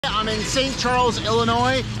I'm in St. Charles,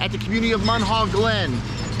 Illinois at the community of Munhall Glen.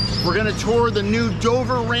 We're gonna tour the new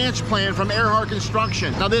Dover Ranch plan from Airhart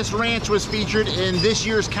Construction. Now this ranch was featured in this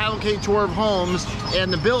year's Cavalcade Tour of Homes,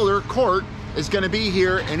 and the builder, Court, is gonna be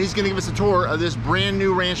here and he's gonna give us a tour of this brand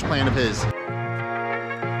new ranch plan of his.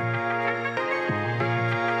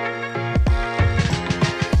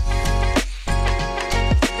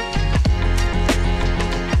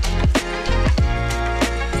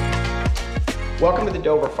 Welcome to the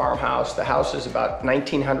Dover Farmhouse. The house is about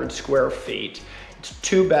 1,900 square feet. It's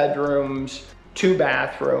 2 bedrooms, 2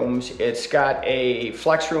 bathrooms. It's got a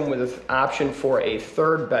flex room with an option for a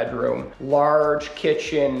 3rd bedroom, large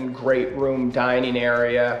kitchen, great room, dining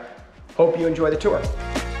area. Hope you enjoy the tour.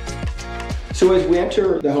 So as we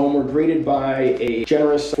enter the home, we're greeted by a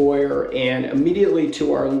generous foyer, and immediately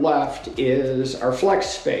to our left is our flex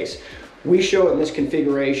space. We show it in this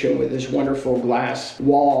configuration with this wonderful glass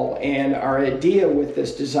wall, and our idea with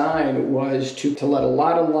this design was to let a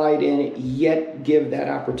lot of light in, yet give that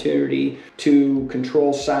opportunity to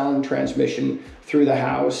control sound transmission through the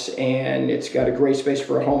house. And it's got a great space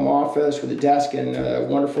for a home office with a desk and a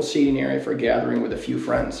wonderful seating area for a gathering with a few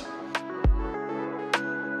friends.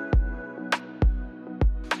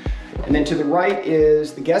 And then to the right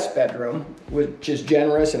is the guest bedroom, which is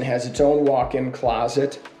generous and has its own walk-in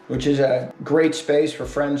closet, which is a great space for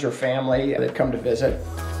friends or family that come to visit.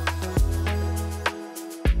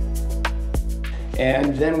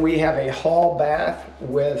 And then we have a hall bath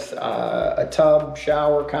with a tub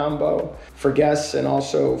shower combo for guests and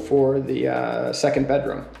also for the 2nd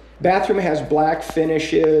bedroom. Bathroom has black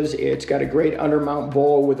finishes. It's got a great undermount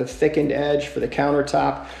bowl with a thickened edge for the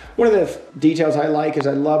countertop. One of the details I like is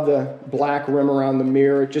I love the black rim around the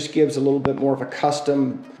mirror. It just gives a little bit more of a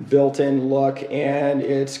custom built-in look, and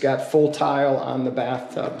it's got full tile on the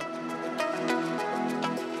bathtub.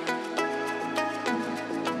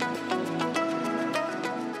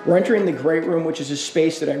 We're entering the great room, which is a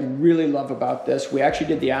space that I really love about this. We actually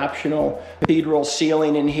did the optional cathedral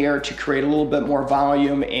ceiling in here to create a little bit more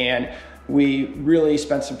volume, and we really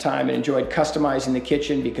spent some time and enjoyed customizing the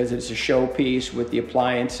kitchen because it's a showpiece with the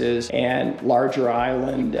appliances and larger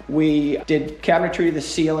island. We did cabinetry to the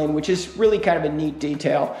ceiling, which is really kind of a neat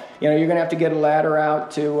detail. You know, you're gonna have to get a ladder out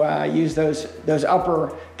to use those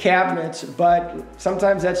upper cabinets, but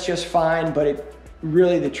sometimes that's just fine, but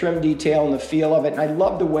really the trim detail and the feel of it. And I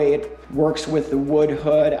love the way it works with the wood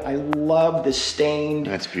hood. I love the stained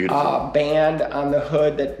band on the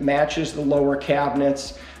hood that matches the lower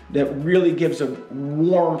cabinets, that really gives a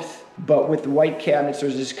warmth, but with the white cabinets,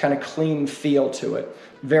 there's this kind of clean feel to it.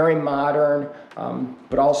 Very modern,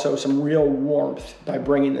 but also some real warmth by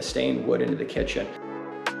bringing the stained wood into the kitchen.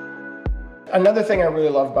 Another thing I really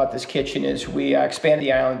love about this kitchen is we expanded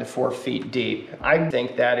the island to 4 feet deep. I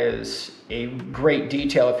think that is a great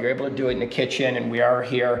detail if you're able to do it in the kitchen, and we are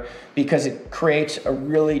here, because it creates a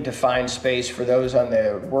really defined space for those on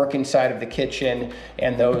the working side of the kitchen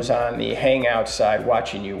and those on the hangout side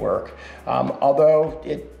watching you work. Although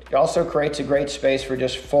it also creates a great space for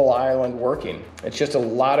just full island working. It's just a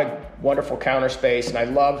lot of wonderful counter space, and I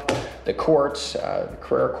love the quartz, the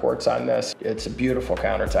Carrera quartz on this. It's a beautiful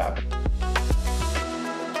countertop.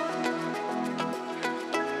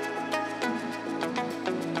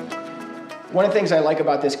 One of the things I like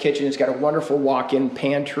about this kitchen is it's got a wonderful walk-in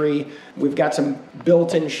pantry. We've got some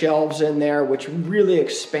built-in shelves in there, which really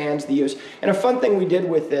expands the use. And a fun thing we did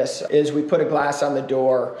with this is we put a glass on the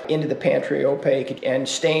door into the pantry opaque and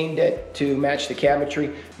stained it to match the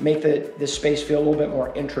cabinetry, make the space feel a little bit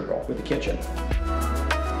more integral with the kitchen.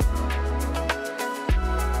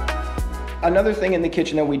 Another thing in the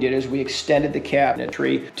kitchen that we did is we extended the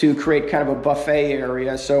cabinetry to create kind of a buffet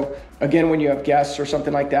area. So again, when you have guests or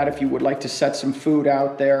something like that, if you would like to set some food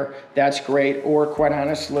out there, that's great. Or quite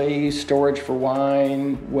honestly, storage for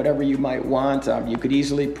wine, whatever you might want. You could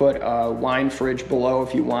easily put a wine fridge below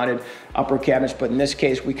if you wanted upper cabinets, but in this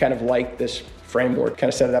case, we kind of like this framework, kind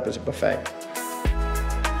of set it up as a buffet.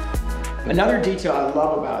 Another detail I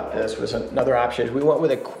love about this was another option. We went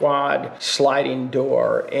with a quad sliding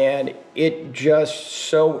door, and it just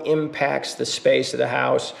so impacts the space of the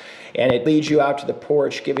house, and it leads you out to the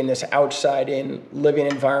porch, giving this outside-in living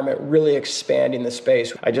environment, really expanding the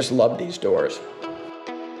space. I just love these doors.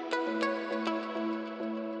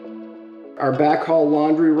 Our back hall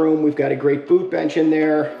laundry room, we've got a great boot bench in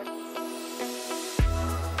there.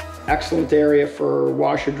 Excellent area for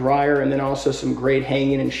washer dryer, and then also some great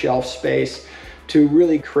hanging and shelf space to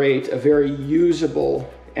really create a very usable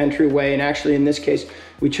entryway. And actually in this case,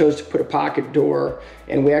 we chose to put a pocket door,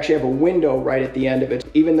 and we actually have a window right at the end of it.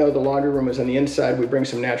 Even though the laundry room is on the inside, we bring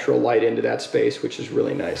some natural light into that space, which is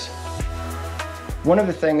really nice. One of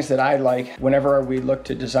the things that I like whenever we look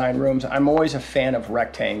to design rooms, I'm always a fan of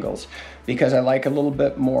rectangles because I like a little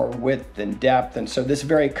bit more width and depth. And so this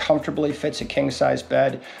very comfortably fits a king-size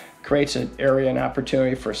bed, creates an area and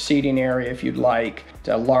opportunity for a seating area if you'd like. It's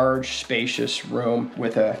a large, spacious room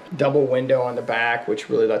with a double window on the back, which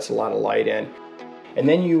really lets a lot of light in. And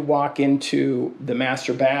then you walk into the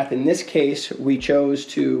master bath. In this case, we chose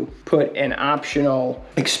to put an optional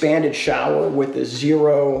expanded shower with a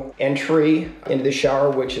zero entry into the shower,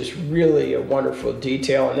 which is really a wonderful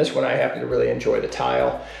detail. And this one, I happen to really enjoy the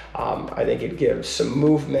tile. I think it gives some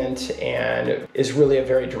movement and is really a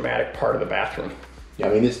very dramatic part of the bathroom. Yeah,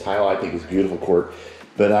 I mean, this tile I think is beautiful, Court.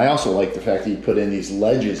 But I also like the fact that you put in these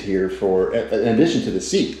ledges here for, in addition to the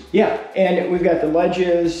seat. Yeah, and we've got the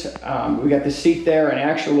ledges, we got the seat there, and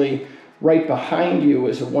actually right behind you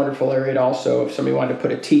is a wonderful area also if somebody wanted to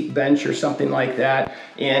put a teak bench or something like that.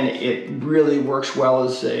 And it really works well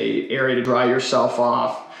as a area to dry yourself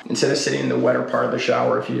off instead of sitting in the wetter part of the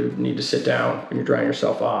shower if you need to sit down when you're drying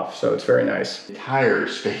yourself off. So it's very nice. The entire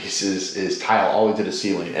space is tile all the way to the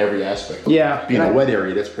ceiling, every aspect. Yeah. Being a wet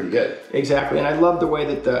area, that's pretty good. Exactly, and I love the way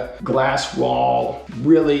that the glass wall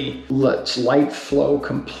really lets light flow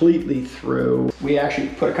completely through. We actually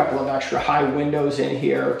put a couple of extra high windows in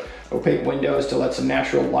here, opaque windows to let some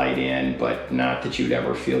natural light in, but not that you'd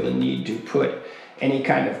ever feel the need to put any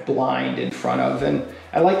kind of blind in front of. And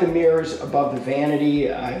I like the mirrors above the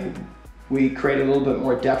vanity. We created a little bit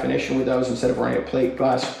more definition with those. Instead of running a plate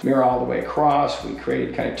glass mirror all the way across, we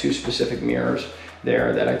created kind of two specific mirrors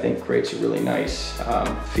there that I think creates a really nice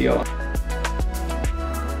feel.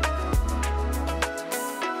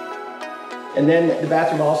 And then the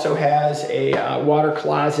bathroom also has a water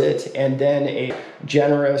closet and then a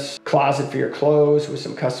generous closet for your clothes with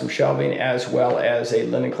some custom shelving, as well as a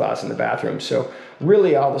linen closet in the bathroom. So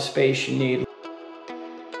really all the space you need.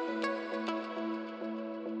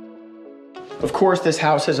 Of course, this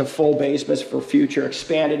house has a full basement for future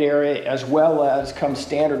expanded area, as well as comes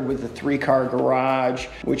standard with the 3-car garage,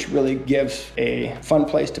 which really gives a fun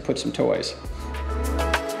place to put some toys.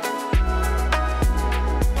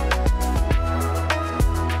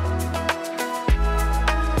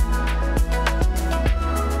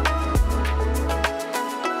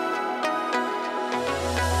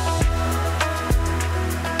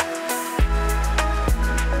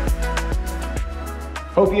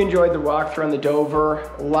 Hope you enjoyed the walkthrough on the Dover.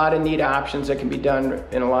 A lot of neat options that can be done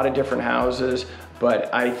in a lot of different houses,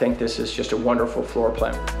 but I think this is just a wonderful floor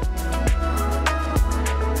plan.